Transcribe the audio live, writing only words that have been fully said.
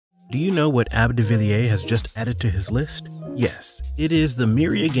Do you know what AB de Villiers has just added to his list? Yes, it is the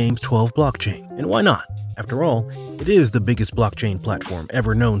Myria Games 12 blockchain. And why not? After all, it is the biggest blockchain platform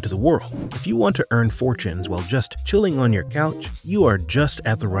ever known to the world. If you want to earn fortunes while just chilling on your couch, you are just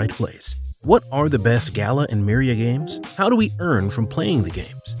at the right place. What are the best Gala and Myria games? How do we earn from playing the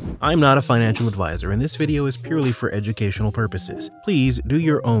games? I'm not a financial advisor, and this video is purely for educational purposes. Please do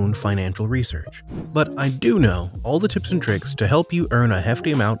your own financial research. But I do know all the tips and tricks to help you earn a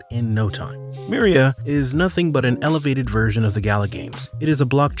hefty amount in no time. Myria is nothing but an elevated version of the Gala games. It is a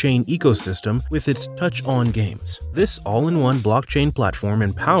blockchain ecosystem with its touch-on games. This all-in-one blockchain platform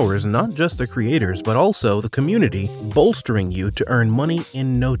empowers not just the creators but also the community, bolstering you to earn money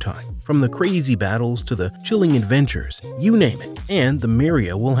in no time. From the crazy battles to the chilling adventures, you name it, and the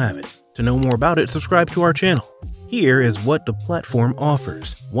Myria will have it. To know more about it, subscribe to our channel. Here is what the platform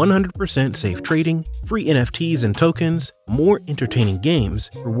offers: 100% safe trading, free NFTs and tokens, more entertaining games,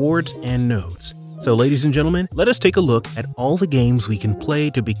 rewards, and nodes. So ladies and gentlemen, let us take a look at all the games we can play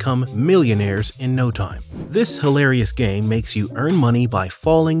to become millionaires in no time. This hilarious game makes you earn money by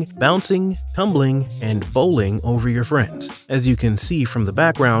falling, bouncing, tumbling, and bowling over your friends. As you can see from the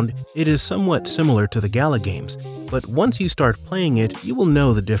background, it is somewhat similar to the Gala games, but once you start playing it, you will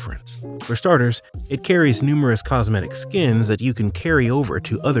know the difference. For starters, it carries numerous cosmetic skins that you can carry over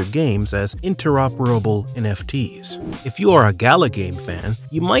to other games as interoperable NFTs. If you are a Gala game fan,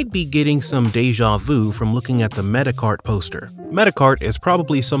 you might be getting some deja vu from looking at the Metacart poster. Metacart is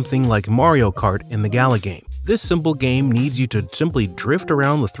probably something like Mario Kart in the Gala game. This simple game needs you to simply drift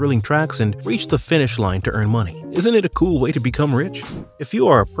around the thrilling tracks and reach the finish line to earn money. Isn't it a cool way to become rich? If you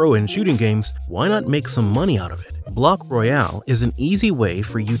are a pro in shooting games, why not make some money out of it? Block Royale is an easy way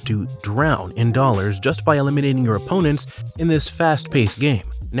for you to drown in dollars just by eliminating your opponents in this fast-paced game.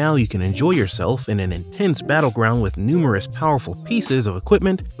 Now you can enjoy yourself in an intense battleground with numerous powerful pieces of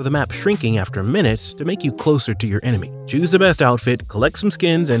equipment, with the map shrinking after minutes to make you closer to your enemy. Choose the best outfit, collect some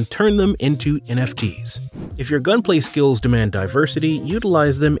skins, and turn them into NFTs. If your gunplay skills demand diversity,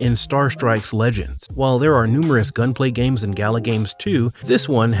 utilize them in Star Strike's Legends. While there are numerous gunplay games and Gala games too, this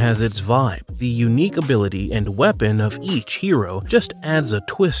one has its vibe. The unique ability and weapon of each hero just adds a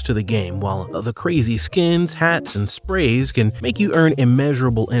twist to the game, while the crazy skins, hats, and sprays can make you earn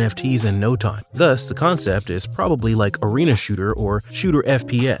immeasurable NFTs in no time. Thus, the concept is probably like arena shooter or shooter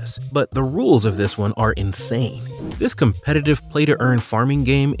FPS, but the rules of this one are insane. This competitive play-to-earn farming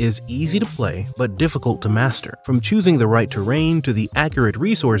game is easy to play but difficult to master. From choosing the right terrain to the accurate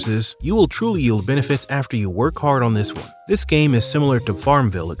resources, you will truly yield benefits after you work hard on this one. This game is similar to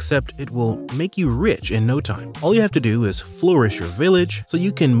Farmville, except it will make you rich in no time. All you have to do is flourish your village so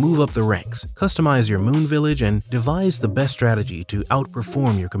you can move up the ranks, customize your moon village, and devise the best strategy to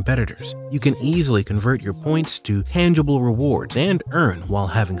outperform your competitors. You can easily convert your points to tangible rewards and earn while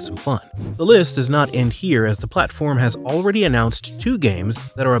having some fun. The list does not end here, as the platform has already announced 2 games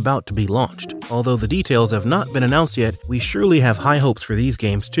that are about to be launched. Although the details have not been announced yet, we surely have high hopes for these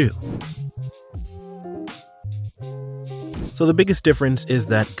games too. So the biggest difference is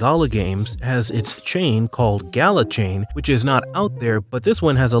that Gala Games has its chain called Gala Chain, which is not out there, but this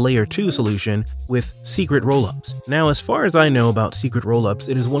one has a layer 2 solution with secret rollups. Now, as far as I know about secret rollups,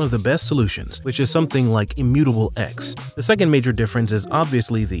 it is one of the best solutions, which is something like Immutable X. The second major difference is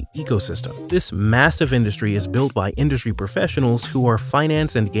obviously the ecosystem. This massive industry is built by industry professionals who are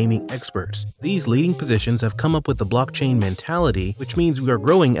finance and gaming experts. These leading positions have come up with the blockchain mentality, which means we are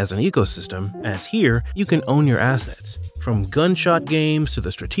growing as an ecosystem, as here you can own your assets. From gunshot games to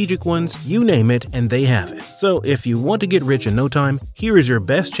the strategic ones, you name it and they have it. So if you want to get rich in no time, here is your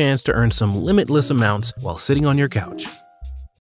best chance to earn some limitless amounts while sitting on your couch.